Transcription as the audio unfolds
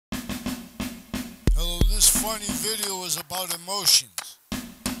This funny video is about emotions.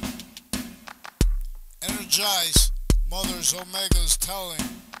 Energize Mother's Omega's telling.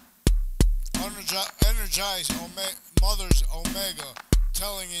 Energize Mother's Omega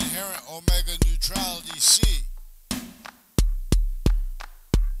telling inherent Omega neutrality C.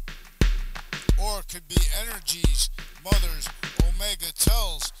 Or it could be Energies Mother's Omega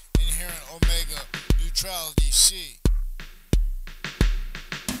tells inherent Omega neutrality C.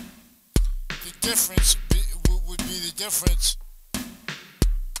 The difference would be the difference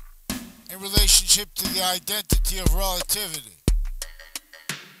in relationship to the identity of relativity.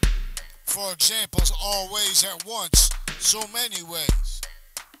 For examples, all ways at once, so many ways,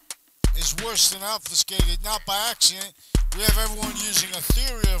 is worse than obfuscated, not by accident. We have everyone using a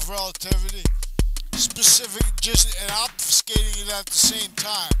theory of relativity, specific, just and obfuscating it at the same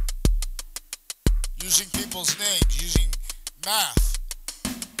time, using people's names, using math,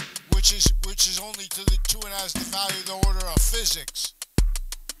 which is only to the 2 and has the value the order of physics,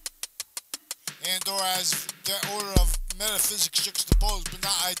 and or as the order of metaphysics juxtaposed, but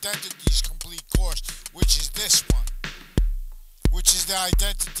not identities complete course, which is this one, which is the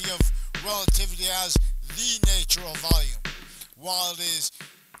identity of relativity as the nature of volume, while it is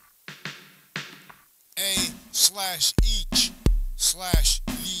a slash each slash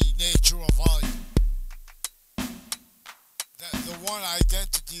the nature of volume. The one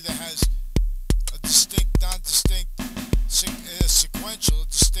identity that has a distinct, non-distinct, sequential,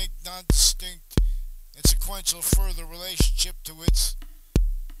 distinct, non-distinct, and sequential further relationship to its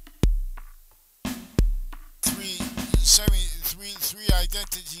three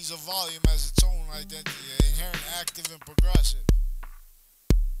identities of volume as its own identity, inherent, active, and progressive.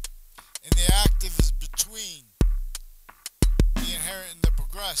 And the active is between the inherent and the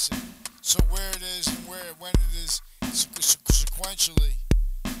progressive. So where it is and when it is sequentially,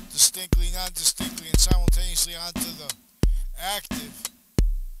 distinctly, non-distinctly, and simultaneously onto the active,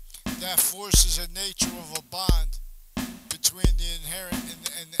 that forces a nature of a bond between the inherent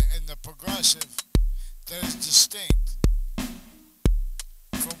and the progressive that is distinct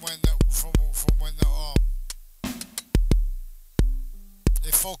from when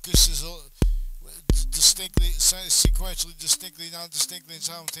it focuses distinctly, sequentially, distinctly, non-distinctly, and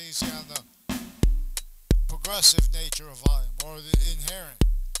simultaneously on the progressive nature of volume, or the inherent.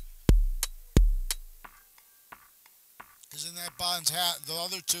 Because then that bonds the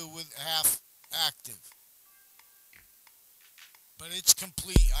other two with half active. But its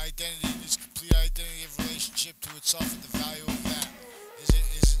complete identity of relationship to itself, and the value of that is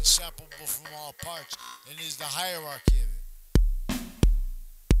inseparable from all parts, and is the hierarchy of it.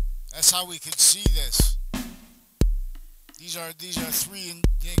 That's how we can see this. These are three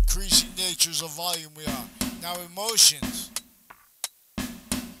increasing natures of volume we are. Now emotions.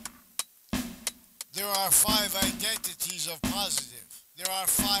 There are 5 identities of positive. There are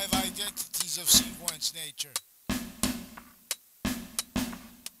 5 identities of sequence nature.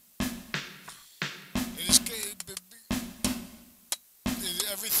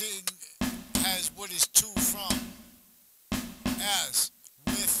 Everything has what is to, from, as,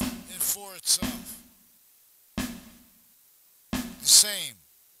 with, and for itself. The same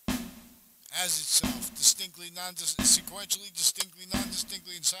as itself, distinctly, sequentially, distinctly,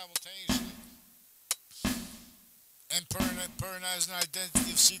 non-distinctly, and simultaneously. And permanent as an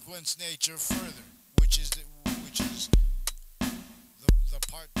identity of sequence nature further, which is the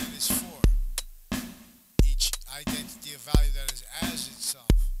part that is for each identity of value that is as itself.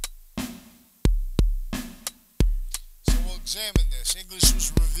 So we'll examine this. English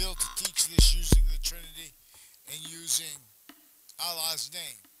was revealed to teach this using the Trinity and using Allah's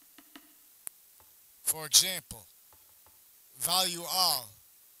name. For example, value al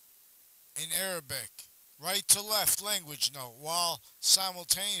in Arabic, right to left language note, while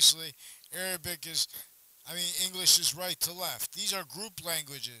simultaneously English is right to left. These are group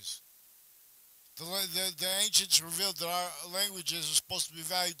languages. The ancients revealed that our languages are supposed to be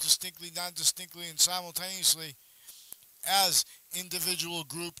valued distinctly, non-distinctly, and simultaneously as individual,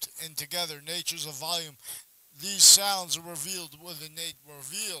 grouped, and together natures of volume. These sounds are revealed with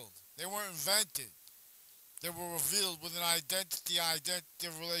They weren't invented. They were revealed with an identity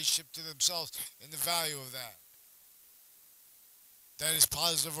of relationship to themselves and the value of that. That is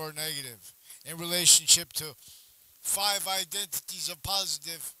positive or negative. In relationship to 5 identities of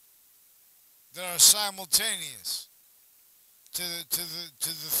positive that are simultaneous to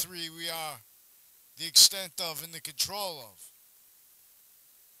the 3 we are the extent of and the control of.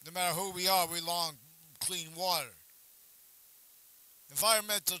 No matter who we are, we long clean water.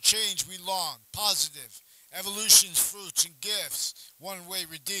 Environmental change, we long positive. Evolution's fruits and gifts, one way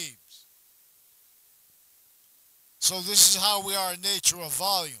redeems. So this is how we are in nature of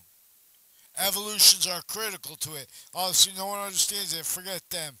volume. Evolutions are critical to it. Obviously, no one understands it. Forget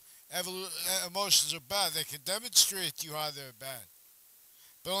them. Emotions are bad. They can demonstrate to you how they're bad,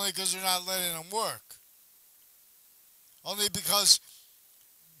 but only because they're not letting them work. Only because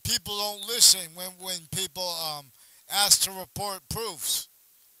people don't listen when people ask to report proofs.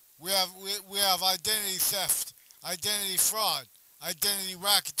 We have identity theft, identity fraud, identity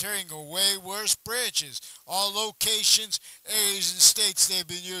racketeering, or way worse branches. All locations, areas, and states they've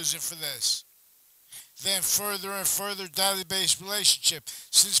been using for this. Then further and further database relationship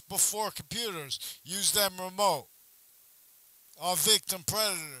since before computers use them remote. All victim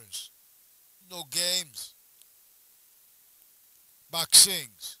predators. No games.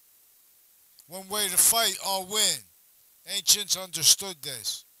 Boxings. One way to fight, all win. Ancients understood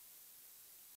this.